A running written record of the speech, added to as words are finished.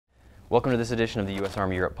Welcome to this edition of the U.S.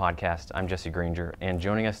 Army Europe podcast. I'm Jesse Granger, and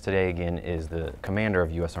joining us today again is the Commander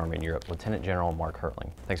of U.S. Army in Europe, Lieutenant General Mark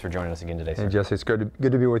Hertling. Thanks for joining us again today, sir. Hey, Jesse, it's good to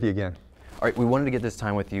be with you again. All right, we wanted to get this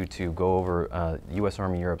time with you to go over U.S.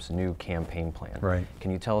 Army Europe's new campaign plan. Right.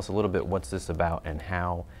 Can you tell us a little bit what's this about and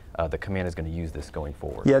how the command is going to use this going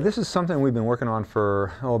forward? Yeah, this is something we've been working on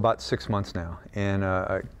for about 6 months now, and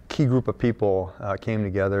a key group of people came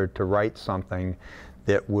together to write something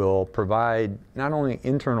that will provide not only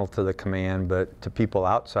internal to the command but to people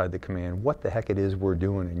outside the command what the heck it is we're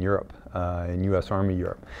doing in Europe, in U.S. Army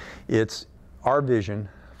Europe. It's our vision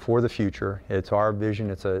for the future. It's our vision.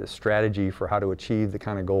 It's a strategy for how to achieve the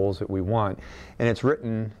kind of goals that we want, and it's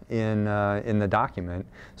written in the document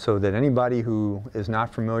so that anybody who is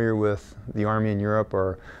not familiar with the Army in Europe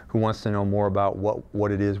or who wants to know more about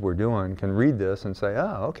what it is we're doing can read this and say,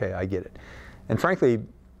 oh, okay, I get it. And frankly,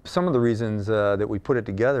 some of the reasons that we put it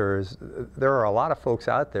together is there are a lot of folks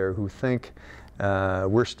out there who think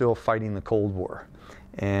we're still fighting the Cold War.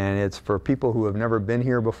 And it's for people who have never been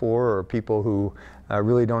here before or people who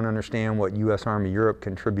really don't understand what U.S. Army Europe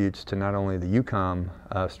contributes to not only the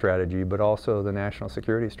EUCOM strategy but also the national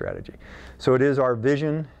security strategy. So it is our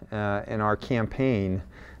vision and our campaign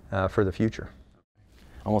for the future.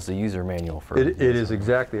 Almost a user manual for it is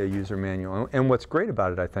exactly a user manual. And what's great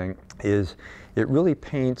about it, I think, is it really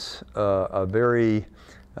paints a very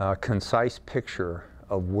concise picture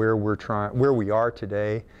of where we are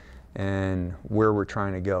today and where we're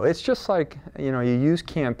trying to go. It's just like, you know, you use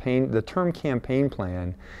the term campaign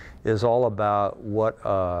plan is all about what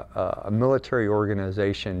a military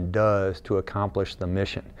organization does to accomplish the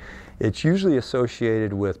mission. It's usually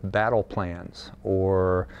associated with battle plans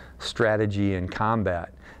or strategy and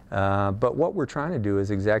combat. But what we're trying to do is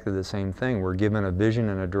exactly the same thing. We're given a vision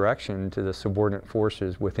and a direction to the subordinate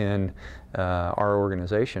forces within our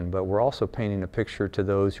organization, but we're also painting a picture to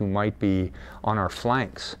those who might be on our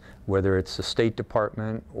flanks, whether it's the State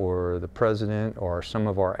Department or the President or some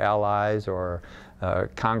of our allies or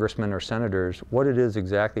congressmen or senators, what it is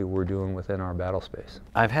exactly we're doing within our battle space.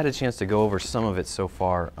 I've had a chance to go over some of it so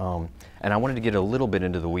far, and I wanted to get a little bit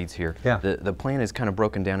into the weeds here. Yeah. The plan is kind of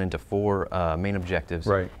broken down into 4 main objectives,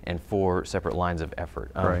 right, and 4 separate lines of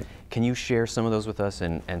effort. Right. Can you share some of those with us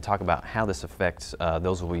and talk about how this affects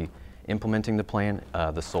those who will be implementing the plan,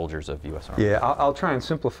 the soldiers of U.S. Army? Yeah, I'll try and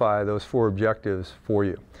simplify those 4 objectives for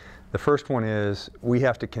you. The first one is we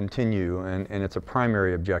have to continue, and it's a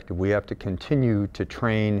primary objective, we have to continue to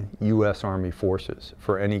train U.S. Army forces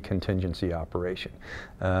for any contingency operation.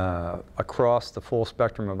 Across the full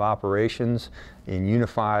spectrum of operations, in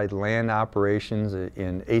unified land operations,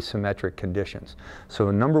 in asymmetric conditions. So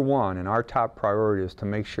number 1, and our top priority is to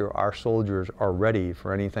make sure our soldiers are ready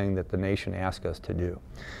for anything that the nation asks us to do.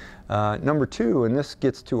 Number 2, and this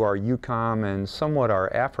gets to our EUCOM and somewhat our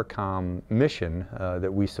AFRICOM mission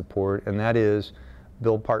that we support, and that is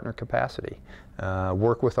build partner capacity.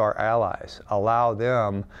 Work with our allies, allow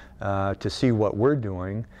them to see what we're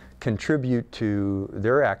doing, contribute to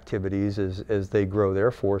their activities as they grow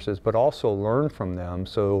their forces, but also learn from them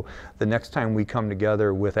so the next time we come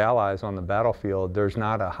together with allies on the battlefield, there's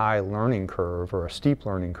not a high learning curve or a steep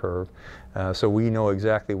learning curve. So we know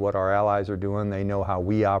exactly what our allies are doing, they know how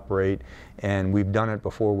we operate, and we've done it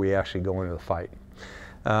before we actually go into the fight.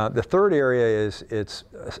 The third area is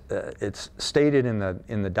it's stated in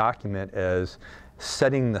the document as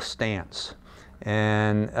setting the stance.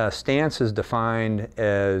 And stance is defined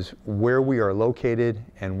as where we are located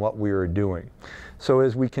and what we are doing. So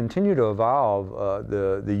as we continue to evolve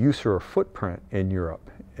the USAREUR footprint in Europe,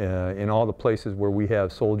 in all the places where we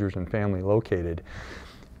have soldiers and family located,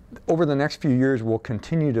 over the next few years we'll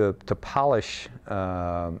continue to polish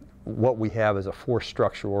what we have as a force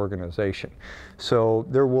structure organization. So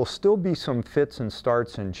there will still be some fits and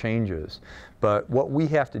starts and changes, but what we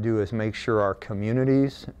have to do is make sure our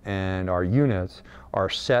communities and our units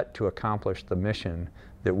are set to accomplish the mission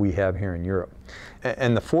that we have here in Europe.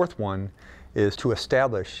 And the fourth one is to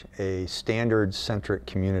establish a standards-centric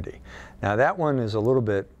community. Now that one is a little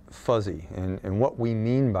bit fuzzy, and what we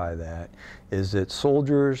mean by that is that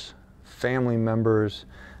soldiers, family members,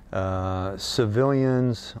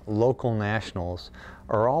 civilians, local nationals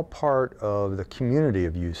are all part of the community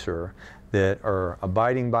of USAREUR that are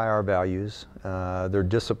abiding by our values, they're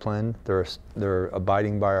disciplined, they're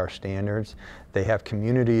abiding by our standards, they have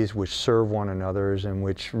communities which serve one another and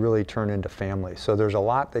which really turn into families. So there's a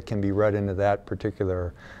lot that can be read into that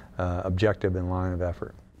particular objective and line of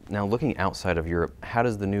effort. Now, looking outside of Europe, how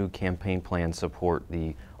does the new campaign plan support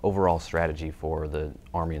the overall strategy for the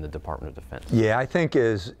Army and the Department of Defense? Yeah, I think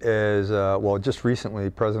well, just recently,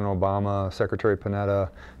 President Obama, Secretary Panetta,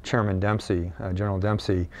 Chairman Dempsey, General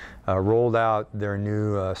Dempsey, rolled out their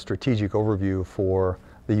new strategic overview for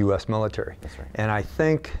the U.S. military. That's right. And I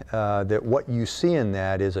think that what you see in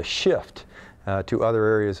that is a shift to other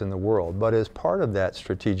areas in the world. But as part of that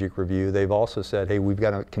strategic review, they've also said, hey, we've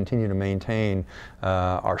got to continue to maintain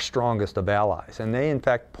our strongest of allies. And they, in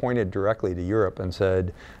fact, pointed directly to Europe and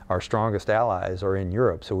said, our strongest allies are in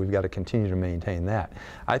Europe, so we've got to continue to maintain that.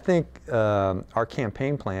 I think our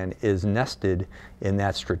campaign plan is nested in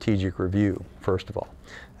that strategic review, first of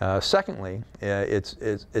all. Secondly,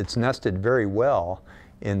 it's nested very well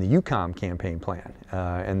in the EUCOM campaign plan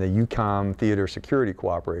and the EUCOM Theater Security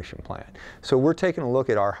Cooperation Plan. So we're taking a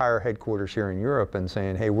look at our higher headquarters here in Europe and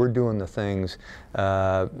saying, hey, we're doing the things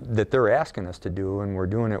that they're asking us to do, and we're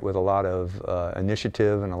doing it with a lot of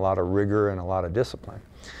initiative and a lot of rigor and a lot of discipline.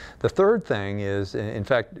 The third thing is, in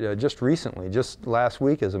fact, just recently, just last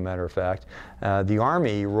week as a matter of fact, the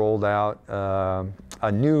Army rolled out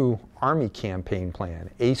a new Army campaign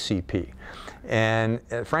plan, ACP. And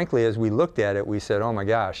frankly, as we looked at it, we said, oh my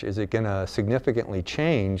gosh, is it going to significantly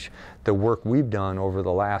change the work we've done over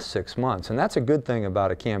the last 6 months? And that's a good thing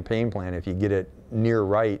about a campaign plan. If you get it near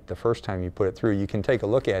right the first time you put it through, you can take a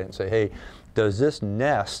look at it and say, hey, does this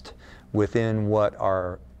nest within what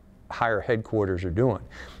our higher headquarters are doing?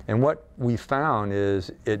 And what we found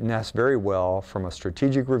is it nests very well from a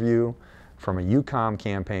strategic review, from a EUCOM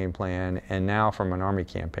campaign plan, and now from an Army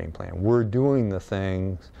campaign plan. We're doing the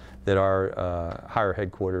things that our higher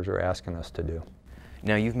headquarters are asking us to do.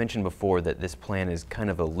 Now, you've mentioned before that this plan is kind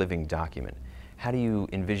of a living document. How do you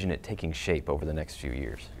envision it taking shape over the next few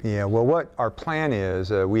years? Yeah, well, what our plan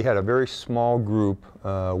is, we had a very small group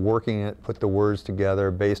working it, put the words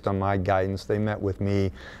together based on my guidance. They met with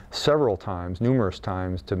me several times, numerous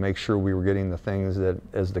times, to make sure we were getting the things that,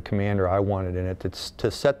 as the commander, I wanted in it,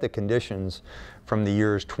 to set the conditions from the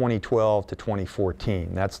years 2012 to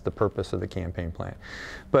 2014. That's the purpose of the campaign plan.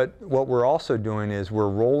 But what we're also doing is we're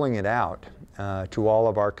rolling it out to all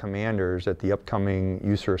of our commanders at the upcoming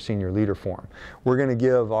USAREUR Senior Leader Forum. We're going to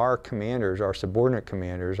give our commanders, our subordinate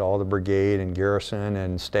commanders, all the brigade and garrison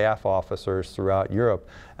and staff officers throughout Europe,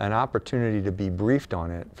 an opportunity to be briefed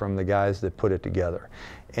on it from the guys that put it together.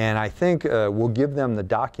 And I think we'll give them the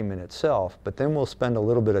document itself, but then we'll spend a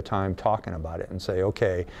little bit of time talking about it and say,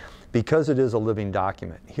 okay, because it is a living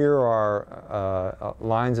document, here are our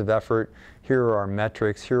lines of effort, here are our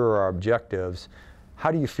metrics, here are our objectives. How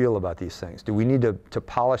do you feel about these things? Do we need to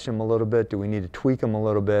polish them a little bit? Do we need to tweak them a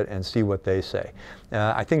little bit and see what they say?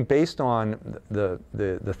 I think based on the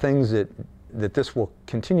things that this will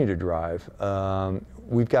continue to drive,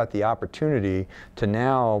 we've got the opportunity to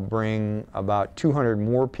now bring about 200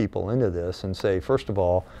 more people into this and say, first of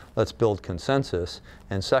all, let's build consensus.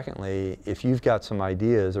 And secondly, if you've got some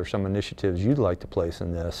ideas or some initiatives you'd like to place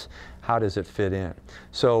in this, how does it fit in?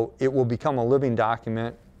 So it will become a living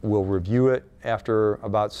document. We'll review it after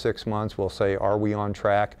about 6 months. We'll say, are we on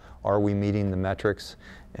track? Are we meeting the metrics?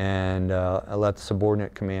 And let the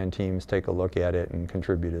subordinate command teams take a look at it and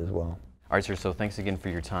contribute as well. All right, sir, so thanks again for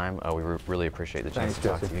your time. We really appreciate the chance to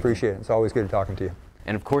talk to you. Appreciate it. It's always good talking to you.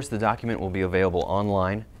 And of course, the document will be available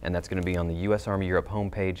online, and that's going to be on the U.S. Army Europe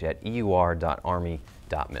homepage at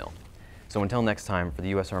eur.army.mil. So until next time, for the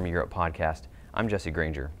U.S. Army Europe podcast, I'm Jesse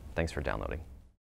Granger. Thanks for downloading.